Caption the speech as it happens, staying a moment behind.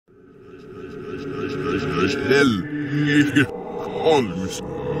Welcome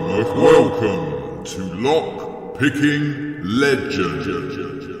to Lock Picking Legend.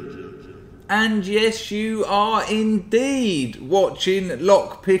 And yes, you are indeed watching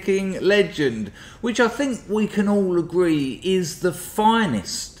Lock Picking Legend, which I think we can all agree is the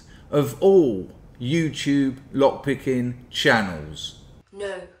finest of all YouTube lockpicking channels.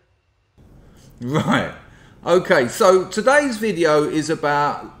 No. Right. Okay, so today's video is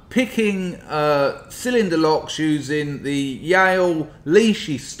about picking cylinder locks using the Yale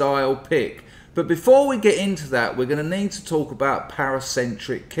Lishi Style pick. But before we get into that, we're going to need to talk about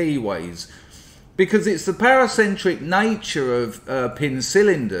paracentric keyways, because it's the paracentric nature of pin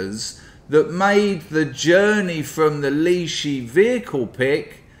cylinders that made the journey from the Lishi vehicle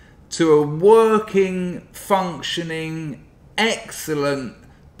pick to a working, functioning, excellent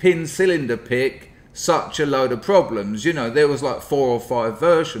pin cylinder pick such a load of problems. You know, there was like 4 or 5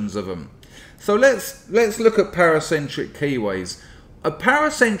 versions of them. So let's look at paracentric keyways. A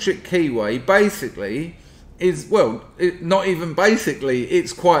paracentric keyway basically is, well, not even basically,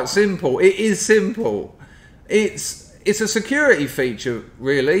 it's quite simple. It is simple. It's a security feature,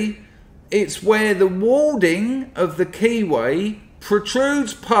 really. It's where the warding of the keyway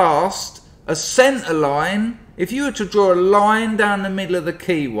protrudes past a center line. If you were to draw a line down the middle of the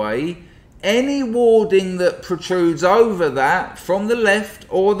keyway, any warding that protrudes over that from the left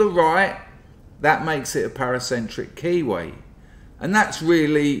or the right, that makes it a paracentric keyway. And that's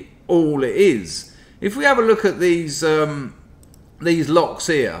really all it is. If we have a look at these locks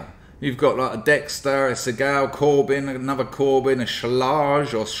here, you've got like a Dexter, a Segal, Corbin, another Corbin, a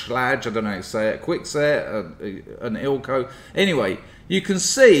Schlage or Schlage, I don't know how to say it, Kwikset, an Ilko. Anyway, you can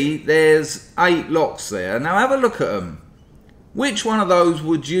see there's 8 locks there. Now have a look at them. Which one of those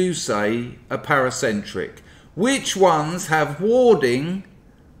would you say are paracentric? Which ones have warding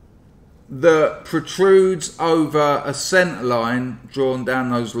that protrudes over a center line drawn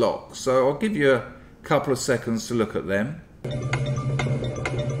down those locks? So I'll give you a couple of seconds to look at them.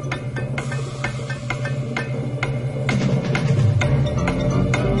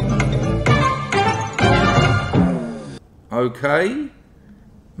 Okay,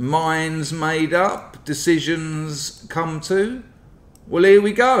 minds made up, decisions come to. Well, here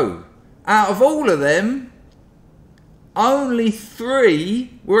we go. Out of all of them, only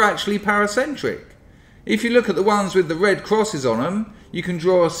 3 were actually paracentric. If you look at the ones with the red crosses on them, you can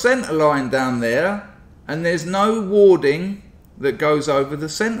draw a center line down there and there's no warding that goes over the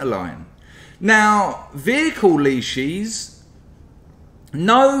center line. Now, vehicle Lishis,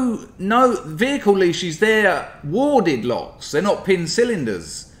 no vehicle Lishis, they're warded locks. They're not pin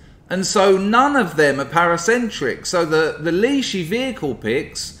cylinders. And so none of them are paracentric. So the Lishi vehicle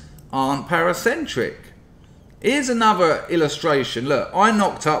picks aren't paracentric. Here's another illustration. Look, I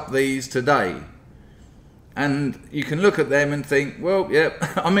knocked up these today. And you can look at them and think, well, yeah,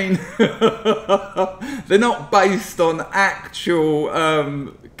 I mean, they're not based on actual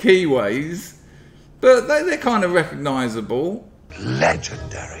keyways, but they're kind of recognisable.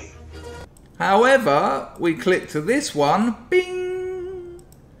 Legendary. However, we click to this one, bing,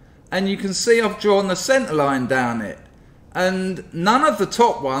 and you can see I've drawn the center line down it. And none of the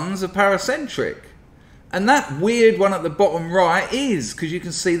top ones are paracentric. And that weird one at the bottom right is, because you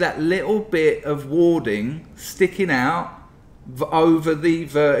can see that little bit of warding sticking out over the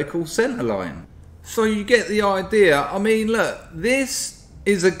vertical center line. So you get the idea. I mean, look, this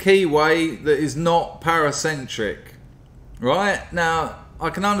is a keyway that is not paracentric, right? Now, I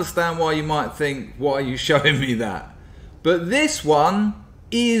can understand why you might think, why are you showing me that? But this one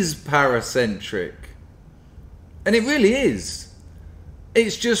is paracentric. And it really is.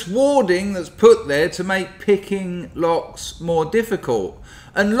 It's just warding that's put there to make picking locks more difficult.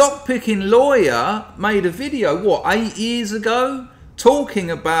 And Lockpicking Lawyer made a video, what, 8 years ago? Talking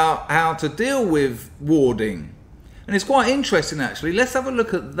about how to deal with warding. And it's quite interesting, actually. Let's have a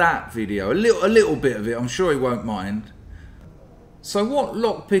look at that video. A little bit of it, I'm sure he won't mind. So what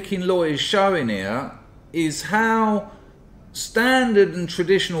Lockpicking Lawyer is showing here is how standard and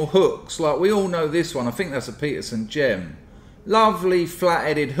traditional hooks, like we all know this one, I think that's a Peterson gem, lovely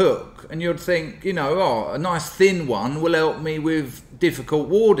flat-headed hook, and you'd think, you know, oh, a nice thin one will help me with difficult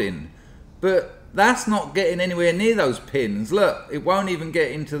warding, but that's not getting anywhere near those pins. Look, it won't even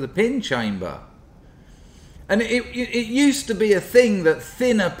get into the pin chamber. And it used to be a thing that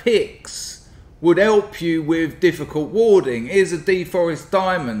thinner picks would help you with difficult warding. Here's a deforest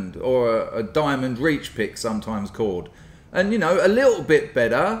diamond, or a diamond reach pick sometimes called. And, you know, a little bit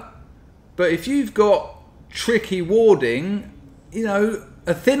better. But if you've got tricky warding, you know,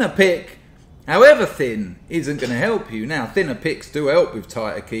 a thinner pick However thin isn't going to help you. Now, thinner picks do help with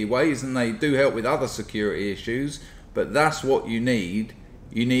tighter keyways, and they do help with other security issues, but that's what you need.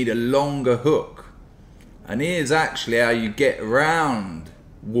 You need a longer hook. And here's actually how you get around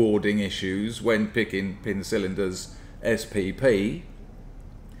warding issues when picking pin cylinders SPP,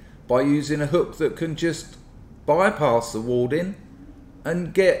 by using a hook that can just bypass the warding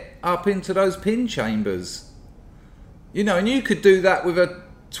and get up into those pin chambers. You know, and you could do that with a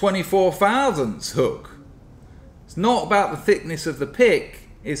 24 thousandths hook. It's not about the thickness of the pick,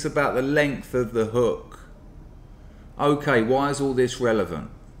 it's about the length of the hook. Okay, why is all this relevant?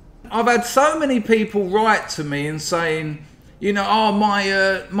 I've had so many people write to me and saying, you know, oh, my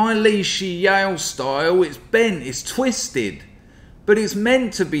Lishi Yale Style, it's bent, it's twisted. But it's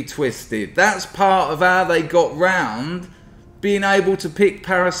meant to be twisted. That's part of how they got round being able to pick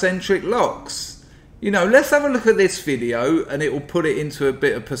paracentric locks. You know, let's have a look at this video and it will put it into a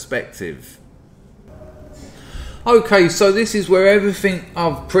bit of perspective. Okay, so this is where everything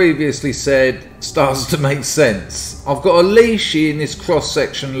I've previously said starts to make sense. I've got a Lishi in this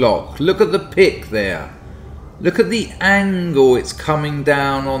cross-section lock. Look at the pick there. Look at the angle it's coming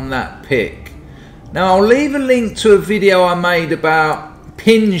down on that pick. Now, I'll leave a link to a video I made about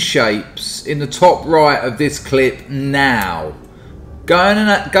pin shapes in the top right of this clip now. Go and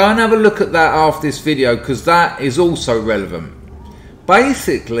have a look at that after this video, because that is also relevant.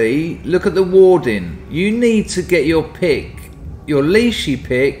 Basically, look at the warding. You need to get your pick, your Lishi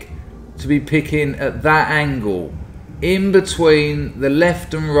pick, to be picking at that angle, in between the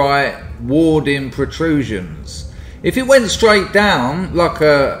left and right warding protrusions. If it went straight down like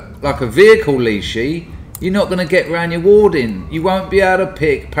a vehicle Lishi, you're not going to get around your warding. You won't be able to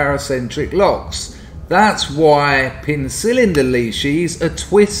pick paracentric locks. That's why pin cylinder Lishis are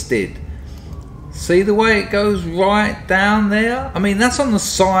twisted. See the way it goes right down there? I mean, that's on the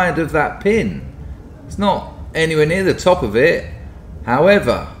side of that pin. It's not anywhere near the top of it.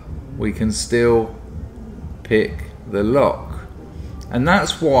 However, we can still pick the lock. And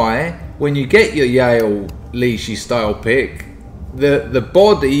that's why when you get your Yale Lishi Style pick, the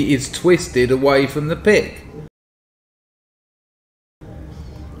body is twisted away from the pick.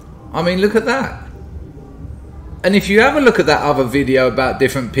 I mean, look at that. And if you have a look at that other video about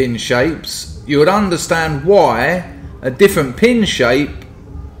different pin shapes, you would understand why a different pin shape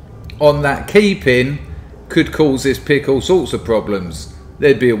on that key pin could cause this pick all sorts of problems.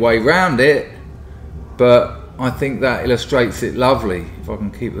 There'd be a way around it, but I think that illustrates it lovely. If I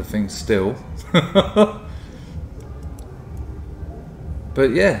can keep the thing still.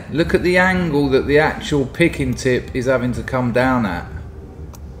 But yeah, look at the angle that the actual picking tip is having to come down at.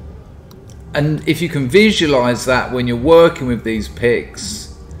 And if you can visualize that when you're working with these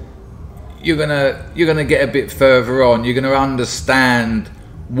picks, you're gonna get a bit further on. You're gonna understand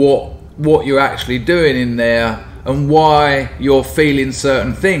what you're actually doing in there and why you're feeling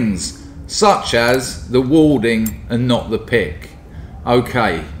certain things, such as the warding and not the pick.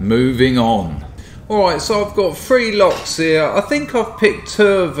 Okay, moving on. Alright, so I've got 3 locks here. I think I've picked 2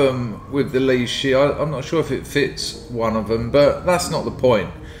 of them with the Lishi. I'm not sure if it fits one of them, but that's not the point.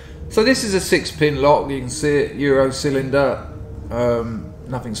 So this is a 6-pin lock. You can see it, Eurocylinder,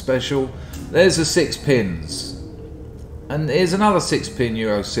 nothing special. There's the 6 pins. And here's another 6-pin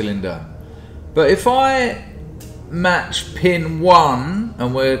Eurocylinder. But if I match pin 1,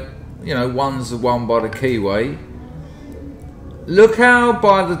 and one's the one by the keyway, look how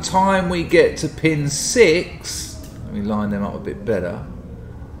by the time we get to pin 6, let me line them up a bit better,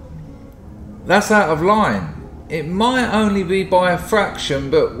 that's out of line. It might only be by a fraction,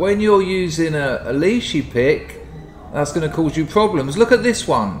 but when you're using a Lishi pick, that's going to cause you problems. Look at this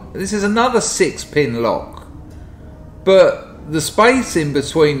one. This is another 6-pin lock, but the spacing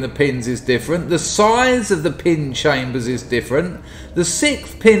between the pins is different. The size of the pin chambers is different. The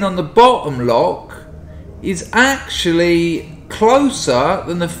 6th pin on the bottom lock is actually closer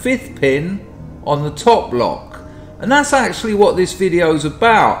than the 5th pin on the top lock. And that's actually what this video is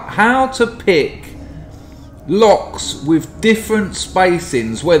about. How to pick locks with different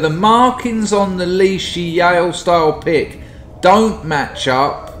spacings where the markings on the Lishi Yale Style pick don't match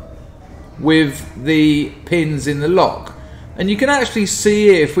up with the pins in the lock. And you can actually see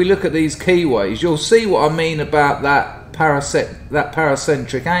here, if we look at these keyways, you'll see what I mean about that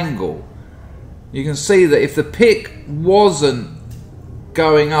paracentric angle. You can see that if the pick wasn't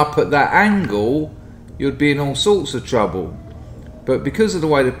going up at that angle, you'd be in all sorts of trouble. But because of the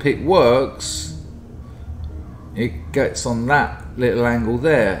way the pick works, it gets on that little angle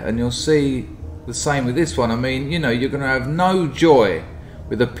there, and you'll see the same with this one. I mean, you know, you're going to have no joy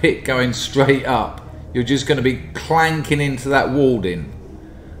with a pick going straight up. You're just going to be clanking into that warding.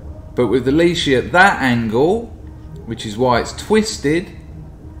 But with the Lishi at that angle, which is why it's twisted,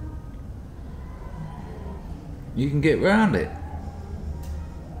 you can get around it.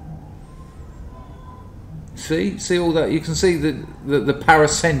 See all that? You can see the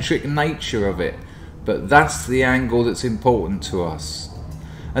paracentric nature of it. But that's the angle that's important to us.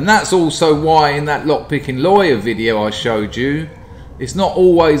 And that's also why in that lockpicking lawyer video I showed you, it's not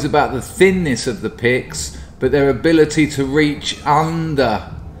always about the thinness of the picks, but their ability to reach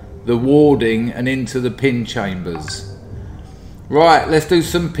under the warding and into the pin chambers. Right, let's do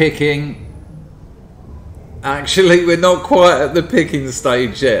some picking. Actually, we're not quite at the picking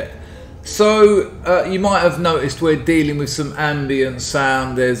stage yet. So, you might have noticed we're dealing with some ambient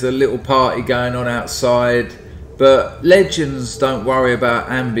sound. There's a little party going on outside. But legends don't worry about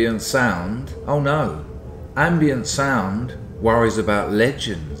ambient sound. Oh no. Ambient sound worries about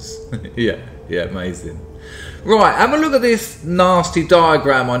legends. yeah, amazing. Right, have a look at this nasty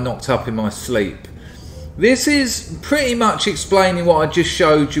diagram I knocked up in my sleep. This is pretty much explaining what I just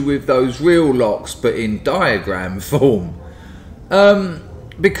showed you with those real locks, but in diagram form.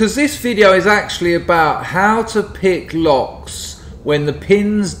 Because this video is actually about how to pick locks when the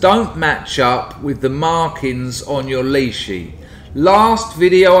pins don't match up with the markings on your Lishi. Last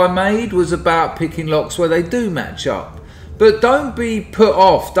video I made was about picking locks where they do match up. But don't be put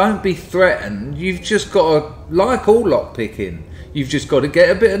off, don't be threatened. You've just got to, like all lock picking, you've just got to get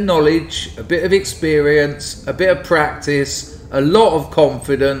a bit of knowledge, a bit of experience, a bit of practice, a lot of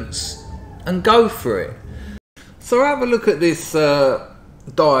confidence, and go for it. So have a look at this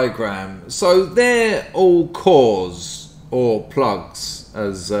diagram. So they're all cores, or plugs,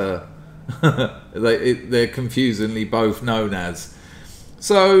 as they're confusingly both known as.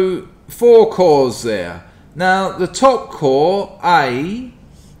 So 4 cores there. Now the top core, A,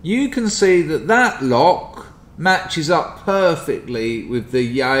 you can see that lock matches up perfectly with the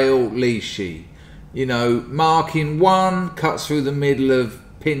Yale Lishi. You know, marking 1 cuts through the middle of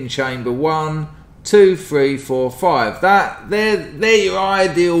pin chamber 1, 2, 3, 4, 5. They're your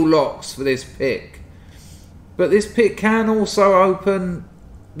ideal locks for this pick. But this pick can also open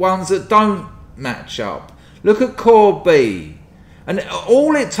ones that don't match up. Look at core B. And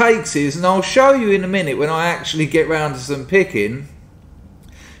all it takes is, and I'll show you in a minute when I actually get round to some picking,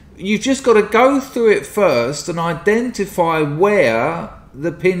 you've just got to go through it first and identify where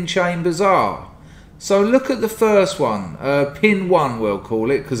the pin chambers are. So look at the first one, pin 1 we'll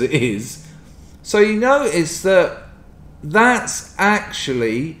call it, because it is. So you notice that that's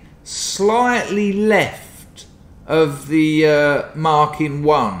actually slightly left of the marking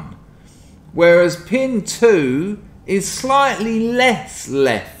 1, whereas pin 2 is slightly less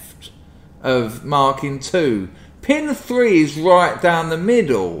left of marking 2. Pin 3 is right down the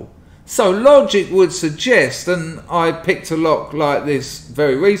middle. So logic would suggest, and I picked a lock like this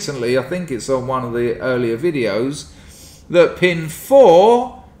very recently, I think it's on one of the earlier videos, that pin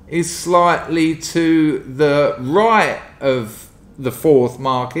 4 is slightly to the right of the 4th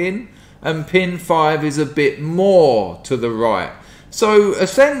marking, and pin 5 is a bit more to the right. So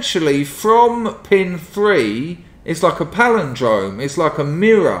essentially from pin 3, it's like a palindrome, it's like a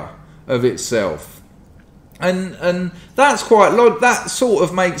mirror of itself. And that's quite that sort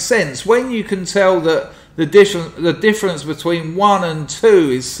of makes sense when you can tell that the difference between 1 and 2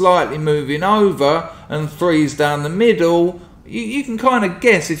 is slightly moving over and 3 is down the middle. You can kind of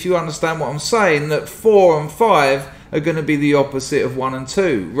guess, if you understand what I'm saying, that 4 and 5 are going to be the opposite of 1 and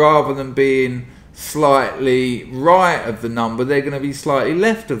 2. Rather than being slightly right of the number, they're going to be slightly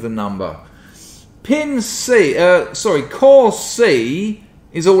left of the number. Core C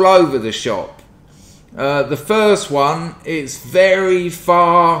is all over the shop. The first one is very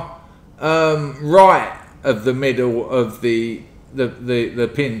far right of the middle of the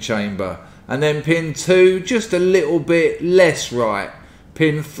pin chamber, and then pin 2 just a little bit less right,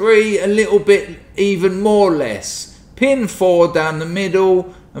 pin 3 a little bit even more less, pin 4 down the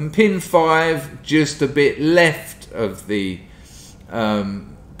middle, and pin 5 just a bit left of the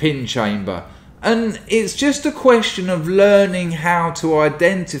pin chamber. And it's just a question of learning how to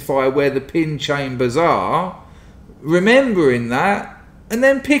identify where the pin chambers are, remembering that, and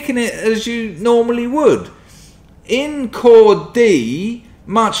then picking it as you normally would. In core D,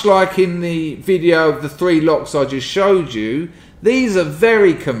 much like in the video of the 3 locks I just showed you, these are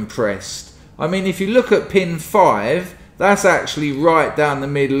very compressed. I mean, if you look at pin 5, that's actually right down the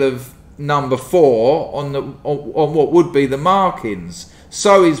middle of number 4 on what would be the markings.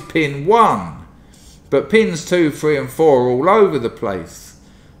 So is pin 1. But pins 2, 3 and 4 are all over the place.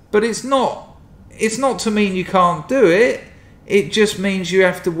 But it's not to mean you can't do it. It just means you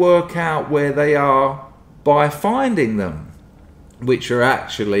have to work out where they are by finding them. which are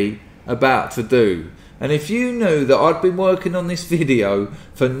actually about to do. And if you knew that I'd been working on this video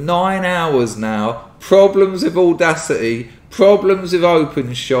for 9 hours now, problems with Audacity, problems with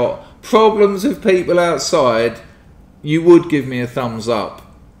OpenShot, problems with people outside, you would give me a thumbs up.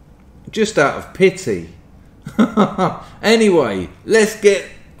 Just out of pity. Anyway, let's get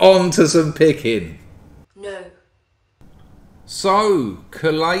on to some picking. No. So,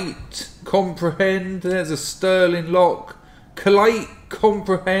 collate, comprehend, there's a sterling lock. Collate,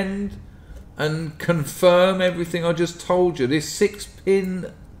 comprehend, and confirm everything I just told you. This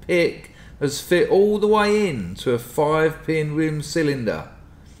 6-pin pick has fit all the way in to a 5-pin rim cylinder.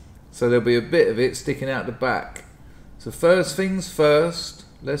 So there'll be a bit of it sticking out the back. So first things first,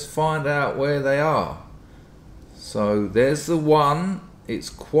 let's find out where they are. So there's the 1. It's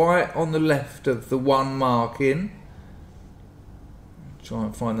quite on the left of the 1 marking. Try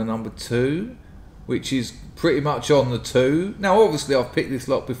and find the number 2, which is pretty much on the 2. Now obviously I've picked this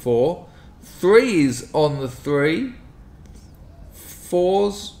lock before. 3 is on the 3.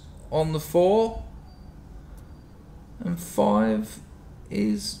 4's on the 4. And 5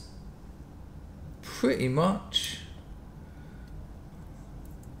 is pretty much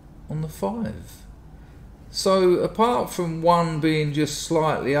on the 5. So apart from 1 being just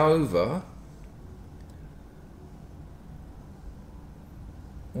slightly over,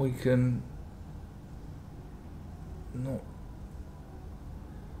 we can not.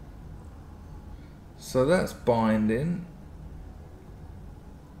 So that's binding.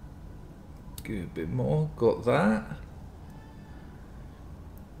 Give it a bit more. Got that.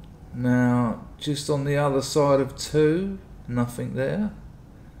 Now just on the other side of 2, nothing there.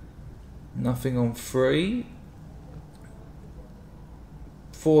 Nothing on 3.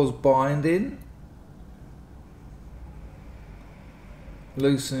 4's binding.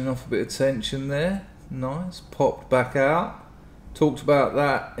 Loosening off a bit of tension there. Nice. Popped back out. Talked about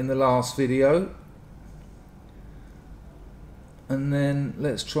that in the last video. And then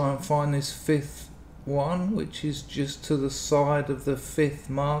let's try and find this 5th one, which is just to the side of the 5th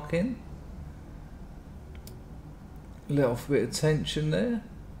marking. Let off a bit of tension there.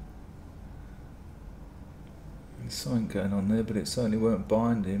 There's something going on there, but it certainly weren't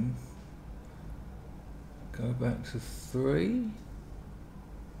binding. Go back to 3.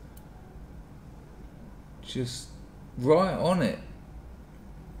 Just right on it.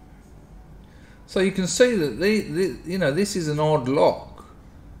 So you can see that you know, this is an odd lock,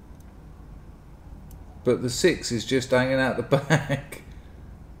 but the 6 is just hanging out the back.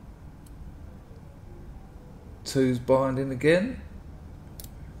 2's binding again.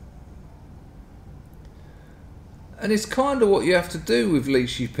 And it's kind of what you have to do with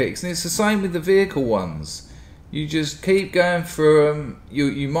Lishi picks, and it's the same with the vehicle ones. You just keep going through them.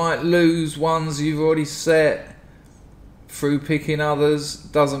 You might lose ones you've already set through picking others,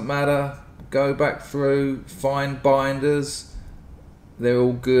 doesn't matter. Go back through, find binders. They're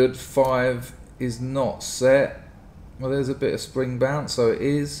all good. 5 is not set. Well, there's a bit of spring bounce, so it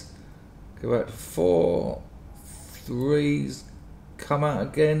is. Go back to 4. 3's come out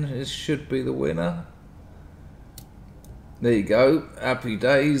again. It should be the winner. There you go. Happy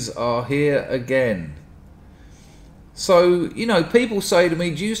days are here again. So, you know, people say to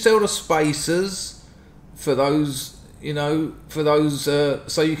me, do you sell the spacers for those, you know, for those,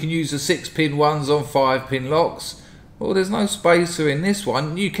 so you can use the 6-pin ones on 5-pin locks? Well, there's no spacer in this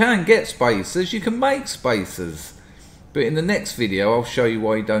one. You can get spacers, you can make spacers. But in the next video, I'll show you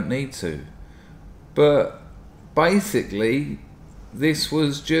why you don't need to. But basically, this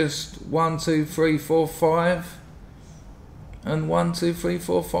was just 1, 2, 3, 4, 5. And 1, 2, 3,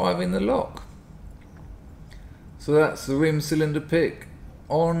 4, 5 in the lock. So that's the rim cylinder pick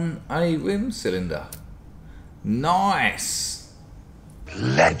on a rim cylinder. Nice!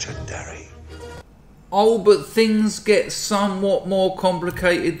 Legendary. Oh, but things get somewhat more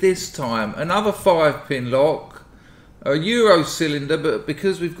complicated this time. Another 5-pin lock, a Eurocylinder, but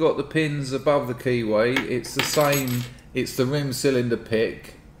because we've got the pins above the keyway, it's the same, it's the rim cylinder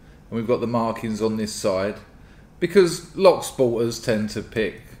pick, and we've got the markings on this side. Because lock sporters tend to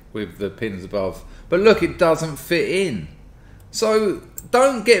pick with the pins above. But look, it doesn't fit in. So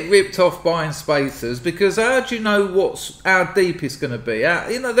don't get ripped off buying spacers, because how do you know how deep it's going to be?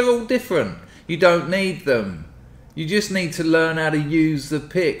 You know, they're all different. You don't need them. You just need to learn how to use the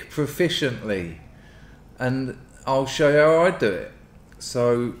pick proficiently. And I'll show you how I do it.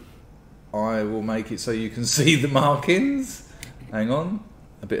 So I will make it so you can see the markings. Hang on.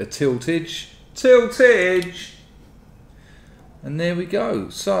 A bit of tiltage. Tiltage! And there we go.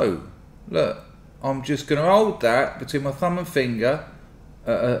 So, look, I'm just going to hold that between my thumb and finger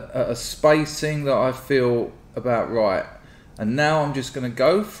at a spacing that I feel about right. And now I'm just going to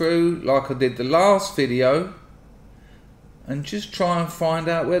go through like I did the last video and just try and find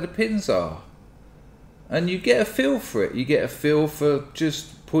out where the pins are. And you get a feel for it. You get a feel for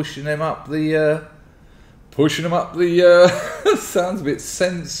just pushing them up the sounds a bit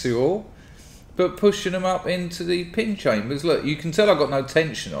sensual, but pushing them up into the pin chambers. Look, you can tell I've got no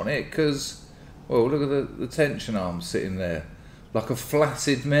tension on it because, well, look at the tension arm sitting there like a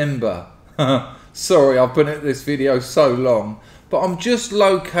flaccid member. Sorry, I've been at this video so long, but I'm just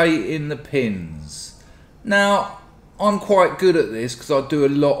locating the pins. Now, I'm quite good at this because I do a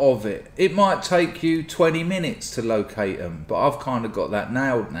lot of it. It might take you 20 minutes to locate them, but I've kind of got that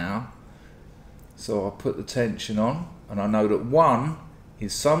nailed now. So I put the tension on, and I know that 1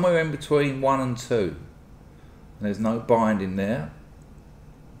 is somewhere in between 1 and 2. And there's no binding there.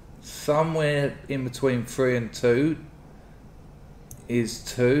 Somewhere in between 3 and 2 is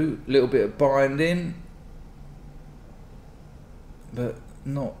 2. A little bit of binding, but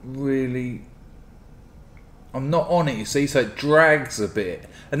not really. I'm not on it, you see, so it drags a bit.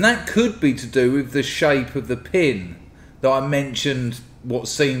 And that could be to do with the shape of the pin that I mentioned what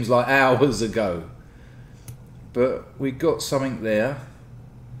seems like hours ago. But we got something there.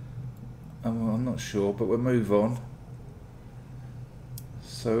 I'm not sure, but we'll move on.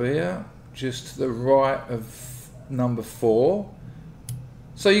 So here, just to the right of number 4.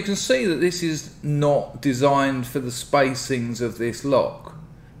 So you can see that this is not designed for the spacings of this lock.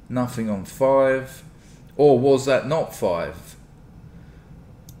 Nothing on 5. Or was that not 5?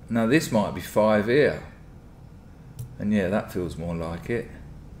 Now this might be 5 here. And yeah, that feels more like it.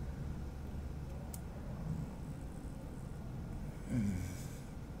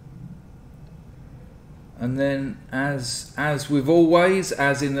 And then as with always,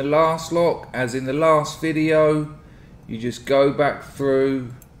 as in the last lock, as in the last video, you just go back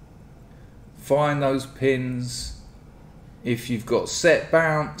through, find those pins. If you've got set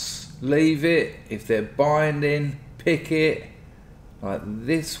bounce, leave it. If they're binding, pick it. Like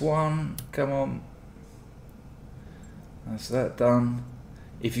this one, come on. That's that done.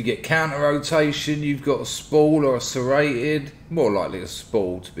 If you get counter rotation, you've got a spool or a serrated, more likely a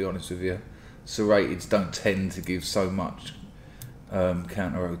spool to be honest with you. Serrateds don't tend to give so much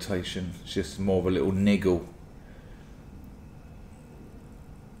counter rotation. It's just more of a little niggle.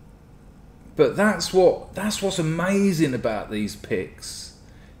 But that's what's amazing about these picks.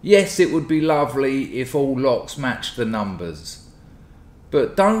 Yes, it would be lovely if all locks matched the numbers,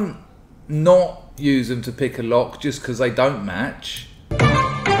 but don't not use them to pick a lock just because they don't match.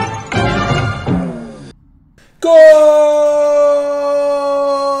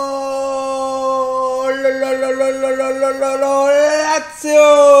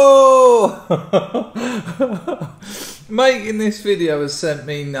 Making this video has sent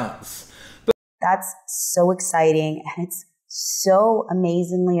me nuts. That's so exciting and it's so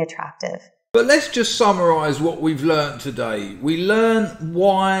amazingly attractive. But let's just summarise what we've learnt today. We learnt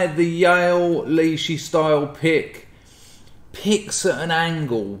why the Yale Lishi Style pick picks at an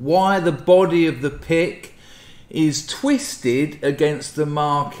angle, why the body of the pick is twisted against the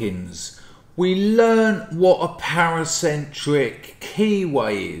markings. We learnt what a paracentric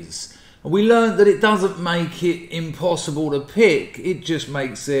keyway is. We learnt that it doesn't make it impossible to pick, it just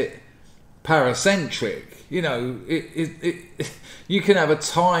makes it paracentric. You know, you can have a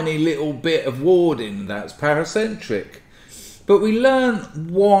tiny little bit of warding that's paracentric. But we learnt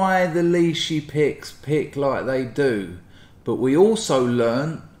why the Lishi picks pick like they do. But we also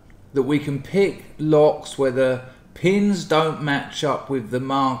learnt that we can pick locks where the pins don't match up with the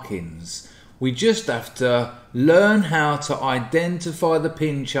markings. We just have to learn how to identify the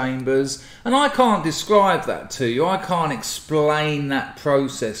pin chambers, and I can't describe that to you. I can't explain that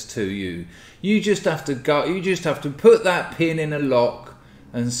process to you. You just have to put that pin in a lock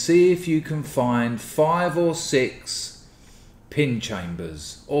and see if you can find 5 or 6 pin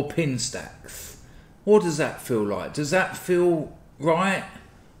chambers or pin stacks. What does that feel like? Does that feel right?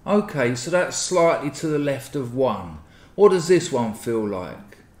 Okay, so that's slightly to the left of 1. What does this one feel like?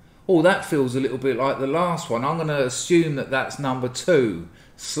 Oh, that feels a little bit like the last one. I'm going to assume that that's number 2.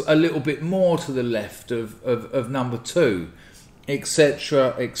 A little bit more to the left of number 2,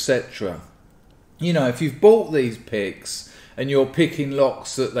 etc, etc. You know, if you've bought these picks and you're picking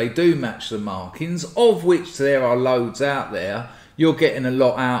locks that they do match the markings, of which there are loads out there, you're getting a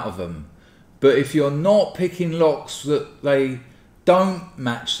lot out of them. But if you're not picking locks that they don't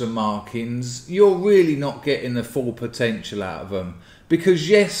match the markings, you're really not getting the full potential out of them. Because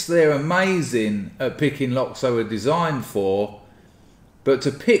yes, they're amazing at picking locks they were designed for, but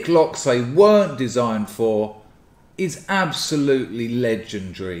to pick locks they weren't designed for is absolutely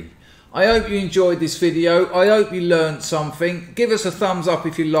legendary. I hope you enjoyed this video. I hope you learned something. Give us a thumbs up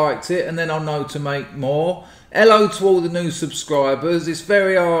if you liked it, and then I'll know to make more. Hello to all the new subscribers. It's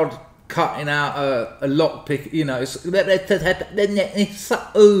very hard cutting out a lockpick, you know.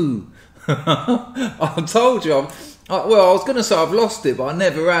 Ooh. I told you. Well, I was going to say I've lost it, but I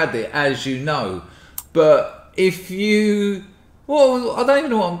never had it, as you know. But if you... Well, I don't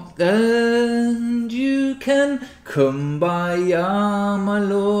even know what And you can kumbaya, my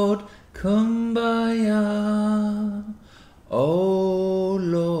lord, kumbaya. Oh.